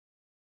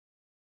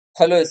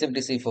Hello,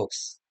 SFDC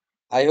folks.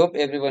 I hope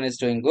everyone is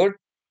doing good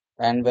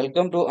and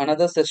welcome to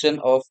another session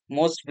of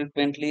most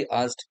frequently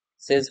asked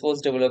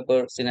Salesforce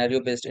developer scenario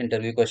based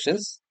interview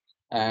questions.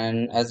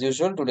 And as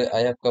usual, today I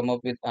have come up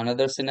with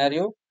another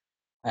scenario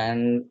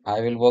and I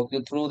will walk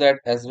you through that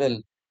as well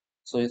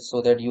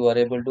so that you are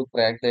able to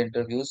crack the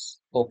interviews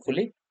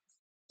hopefully.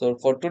 So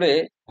for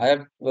today, I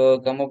have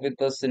come up with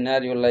a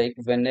scenario like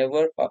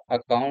whenever a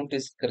account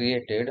is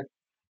created,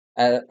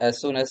 as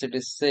soon as it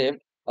is saved,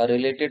 a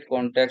related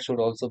contact should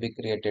also be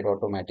created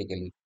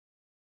automatically.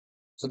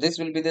 So this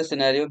will be the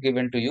scenario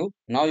given to you.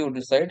 Now you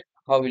decide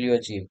how will you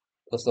achieve.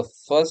 Because the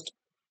first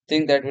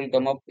thing that will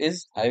come up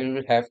is I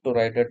will have to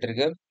write a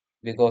trigger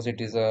because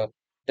it is a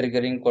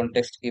triggering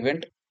context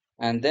event,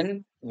 and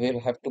then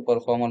we'll have to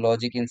perform a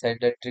logic inside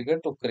that trigger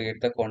to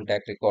create the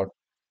contact record.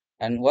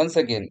 And once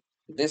again,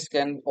 this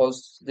can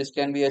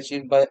be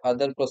achieved by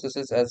other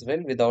processes as well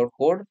without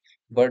code,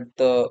 but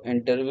the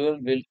interviewer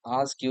will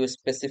ask you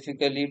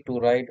specifically to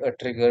write a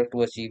trigger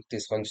to achieve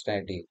this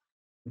functionality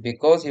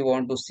because you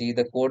want to see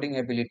the coding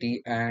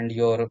ability and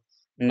your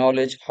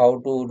knowledge how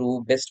to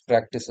do best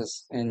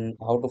practices and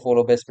how to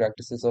follow best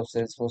practices of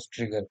Salesforce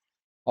trigger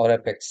or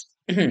Apex.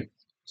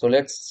 So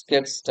let's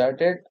get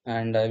started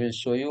and I will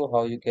show you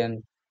how you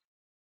can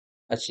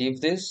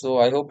achieve this. So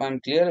I hope I'm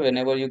clear.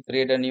 Whenever you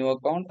create a new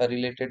account, a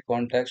related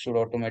contact should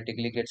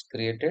automatically gets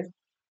created.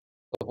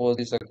 Suppose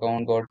this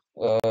account got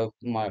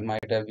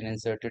might have been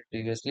inserted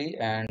previously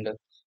and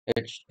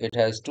it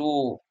has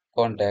two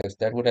contacts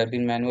that would have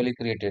been manually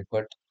created,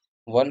 but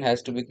one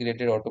has to be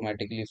created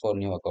automatically for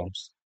new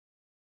accounts.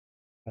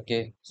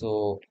 Okay,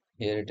 so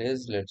here it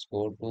is. Let's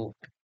go to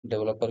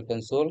developer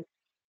console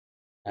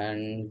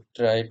and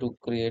try to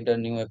create a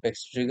new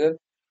Apex trigger.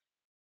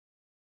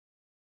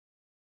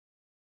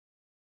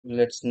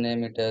 Let's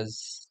name it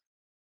as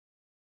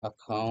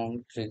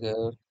account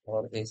trigger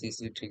or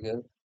ACC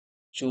trigger.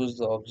 Choose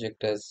the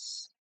object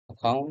as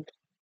account,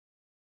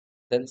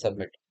 then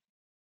submit.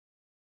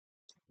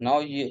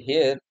 Now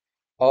here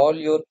all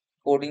your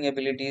coding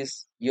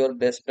abilities, your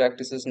best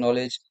practices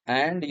knowledge,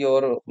 and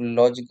your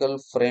logical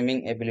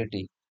framing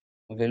ability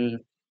will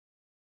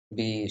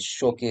be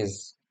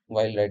showcased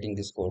while writing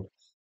this code.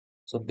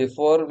 So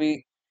before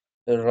we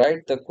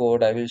write the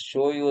code, I will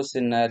show you a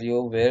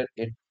scenario where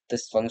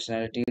this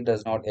functionality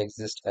does not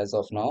exist as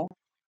of now.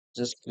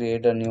 Just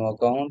create a new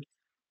account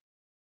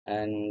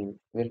and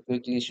we'll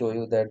quickly show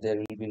you that there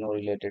will be no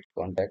related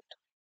contact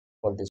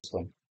for this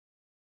one.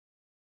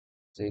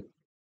 See,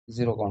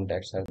 zero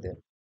contacts are there.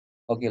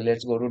 Okay,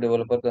 let's go to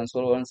developer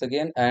console once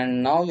again.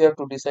 And now you have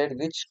to decide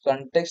which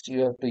context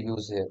you have to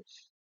use here.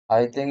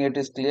 I think it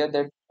is clear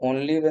that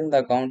only when the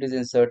account is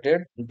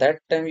inserted, that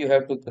time you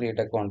have to create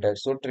a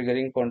context. So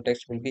triggering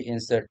context will be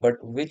insert, but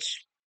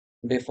which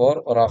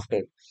before or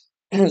after?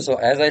 So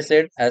as I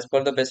said, as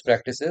per the best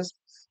practices,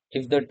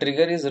 if the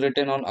trigger is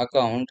written on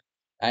account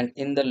and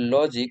in the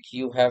logic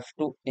you have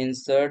to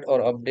insert or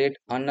update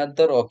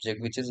another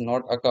object which is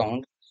not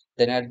account,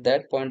 then at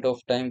that point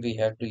of time we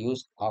have to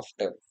use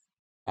after.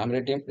 I'm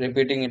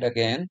repeating it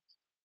again.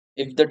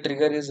 If the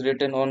trigger is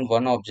written on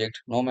one object,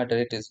 no matter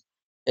it is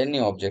any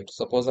object,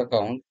 suppose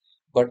account,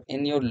 but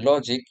in your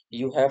logic,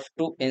 you have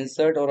to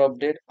insert or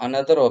update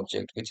another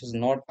object which is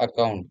not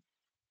account,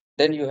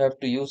 then you have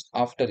to use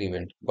after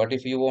event. But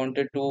if you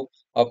wanted to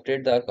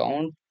update the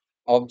account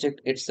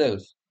object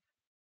itself,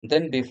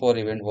 then before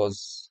event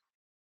was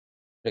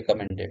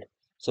recommended.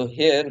 So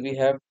here we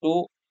have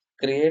to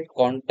create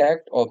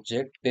contact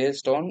object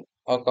based on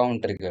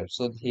account trigger.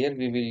 So here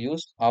we will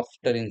use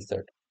after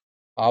insert.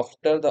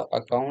 After the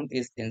account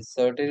is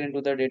inserted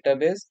into the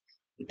database,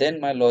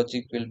 then my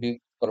logic will be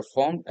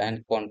performed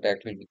and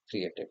contact will be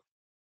created.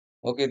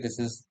 Okay, this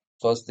is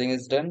first thing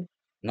is done.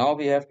 Now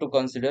we have to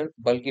consider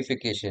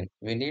bulkification.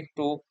 We need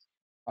to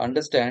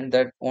understand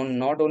that on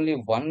not only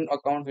one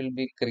account will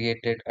be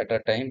created at a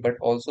time, but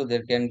also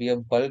there can be a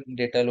bulk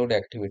data load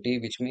activity,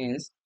 which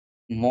means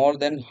more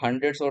than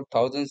hundreds or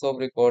thousands of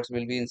records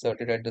will be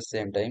inserted at the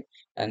same time,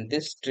 and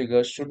this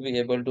trigger should be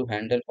able to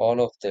handle all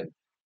of them.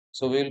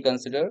 So we will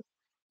consider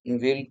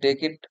we'll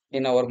take it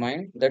in our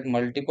mind that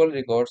multiple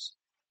records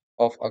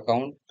of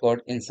account got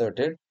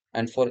inserted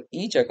and for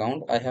each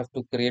account I have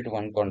to create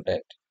one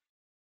contact.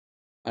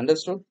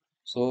 Understood?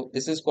 So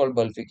this is called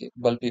bulkification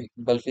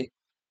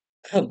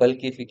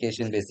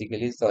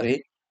basically,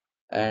 sorry.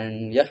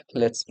 And yeah,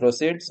 let's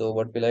proceed. So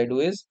what will I do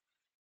is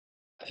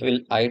I will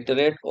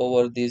iterate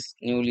over these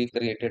newly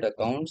created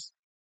accounts.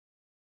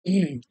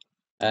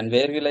 And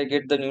where will I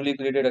get the newly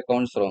created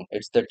accounts from?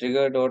 It's the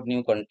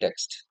trigger.new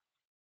context.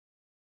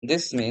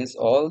 This means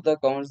all the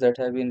accounts that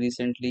have been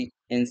recently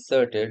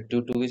inserted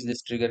due to which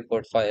this trigger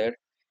got fired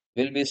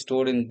will be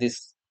stored in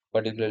this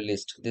particular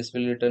list. This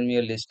will return me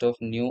a list of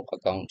new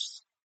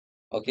accounts.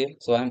 Okay,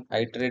 so I'm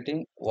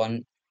iterating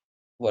one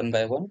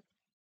by one.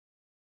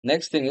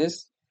 Next thing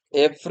is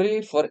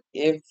for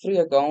every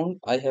account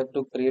I have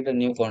to create a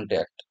new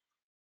contact.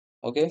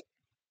 Okay,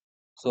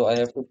 so I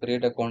have to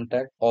create a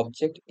contact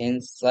object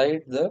inside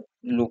the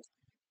loop.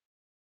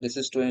 This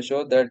is to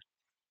ensure that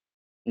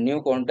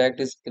new contact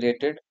is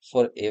created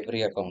for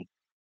every account.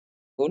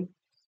 Cool.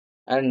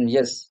 And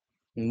yes,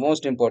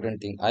 most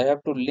important thing, I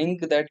have to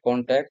link that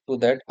contact to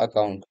that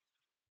account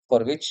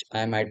for which I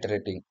am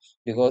iterating,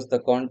 because the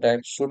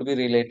contact should be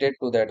related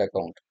to that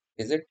account.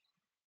 Is it?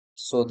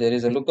 So there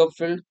is a lookup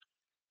field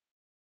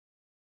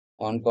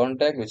on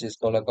contact which is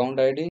called account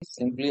ID.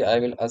 Simply I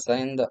will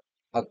assign the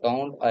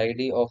account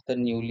ID of the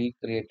newly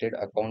created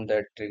account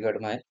that triggered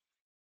my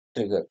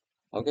trigger.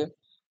 Okay.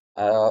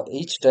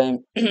 Each time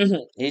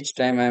each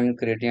time I am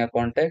creating a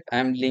contact, I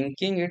am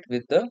linking it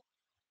with the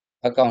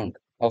account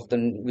of the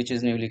which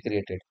is newly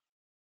created.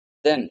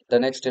 Then the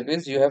next step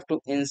is you have to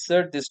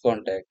insert this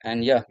contact,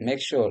 and yeah,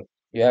 make sure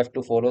you have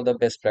to follow the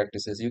best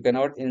practices. You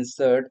cannot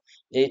insert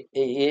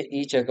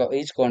each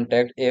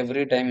contact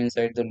every time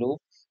inside the loop,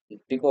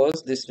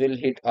 because this will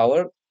hit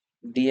our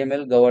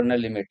DML governor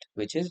limit,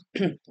 which is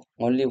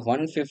only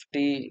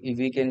 150. If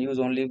we can use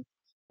only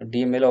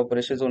DML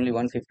operations only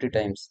 150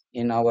 times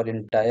in our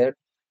entire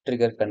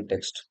trigger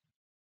context.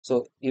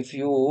 So if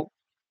you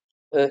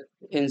uh,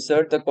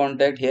 insert the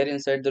contact here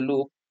inside the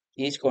loop,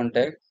 each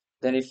contact,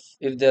 then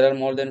if there are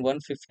more than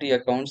 150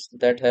 accounts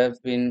that have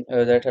been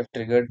that have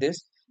triggered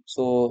this,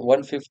 so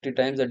 150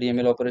 times the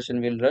DML operation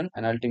will run,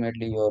 and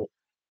ultimately your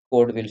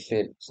code will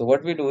fail. So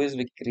what we do is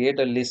we create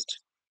a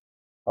list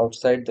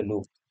outside the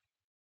loop.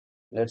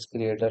 Let's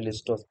create a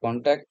list of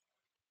contact.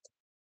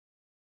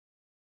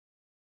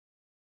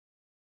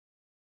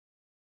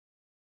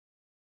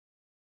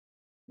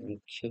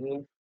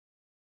 Okay,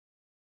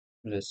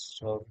 list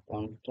of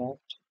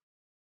contact.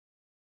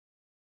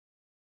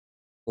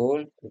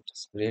 Cool, it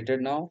is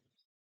created now.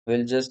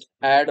 We'll just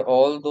add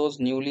all those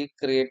newly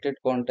created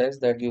contacts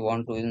that we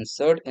want to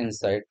insert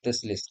inside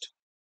this list.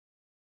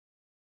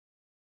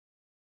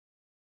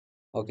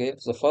 Okay,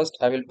 so first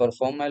I will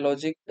perform my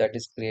logic, that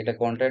is create a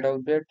contact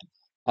object,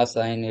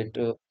 assign it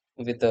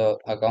with a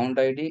account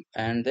ID,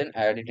 and then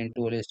add it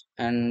into a list.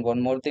 And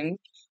one more thing,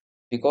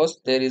 because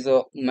there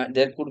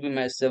could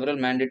be several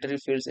mandatory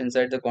fields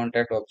inside the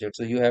contact object,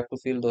 so you have to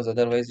fill those,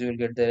 otherwise you will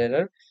get the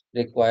error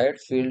required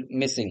field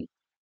missing.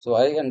 So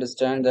I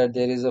understand that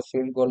there is a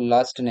field called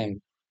last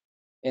name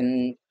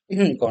in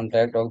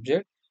contact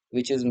object,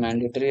 which is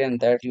mandatory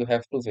and that you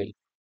have to fill.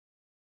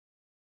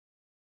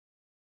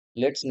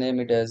 Let's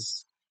name it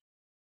as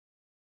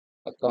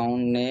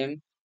account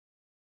name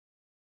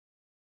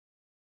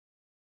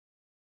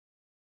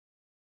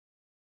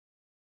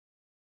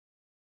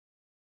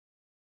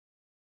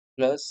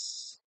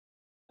plus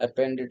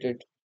appended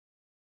it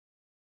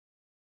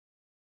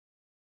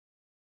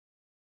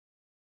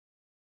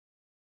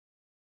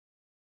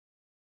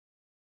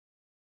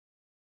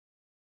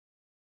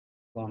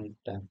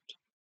contact.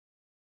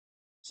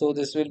 So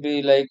this will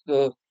be like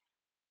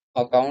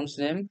accounts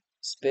name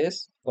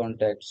space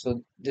contact.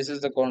 So this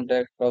is the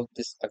contact of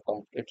this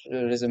account. It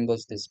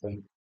resembles this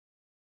one.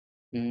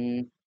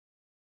 It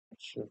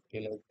should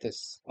be like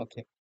this.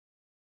 Okay,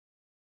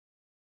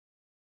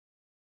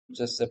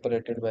 just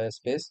separated by a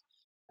space.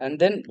 And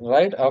then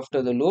right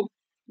after the loop,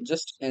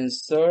 just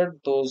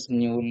insert those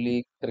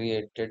newly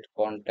created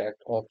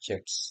contact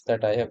objects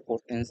that I have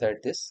put inside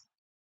this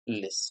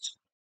list.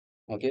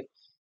 Okay.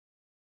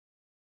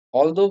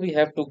 Although we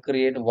have to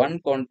create one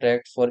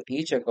contact for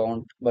each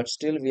account, but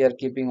still we are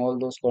keeping all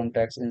those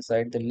contacts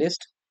inside the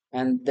list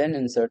and then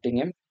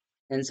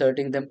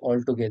inserting them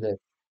all together.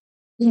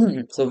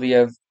 So we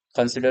have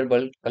considered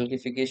bulk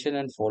bulkification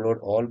and followed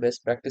all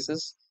best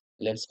practices.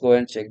 Let's go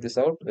and check this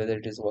out whether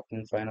it is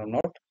working fine or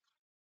not.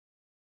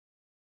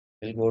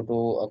 We'll go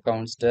to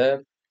accounts tab,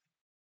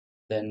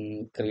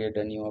 then create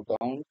a new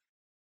account,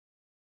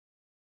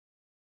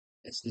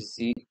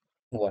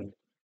 SEC1.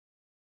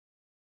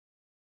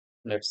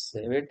 Let's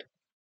save it.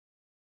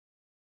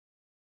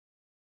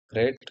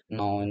 Great.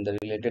 Now in the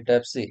related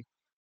tab, see,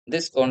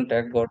 this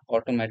contact got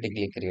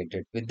automatically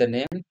created with the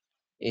name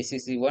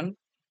ACC1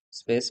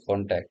 space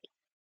contact.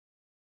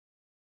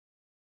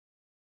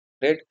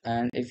 Great.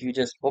 And if you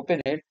just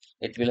open it,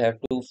 it will have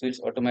two fields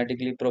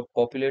automatically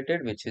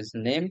populated, which is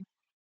name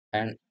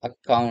and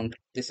account.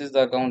 This is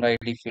the account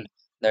ID field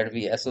that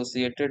we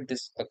associated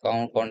this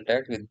account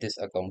contact with this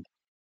account.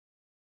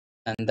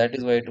 And that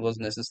is why it was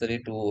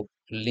necessary to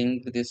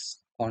link this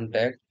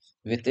contact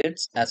with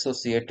its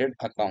associated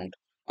account.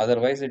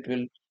 Otherwise, it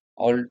will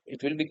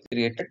be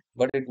created,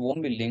 but it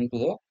won't be linked to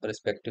the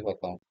respective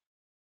account.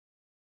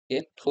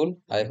 Okay, cool.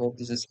 I hope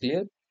this is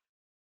clear.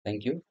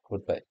 Thank you.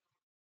 Goodbye.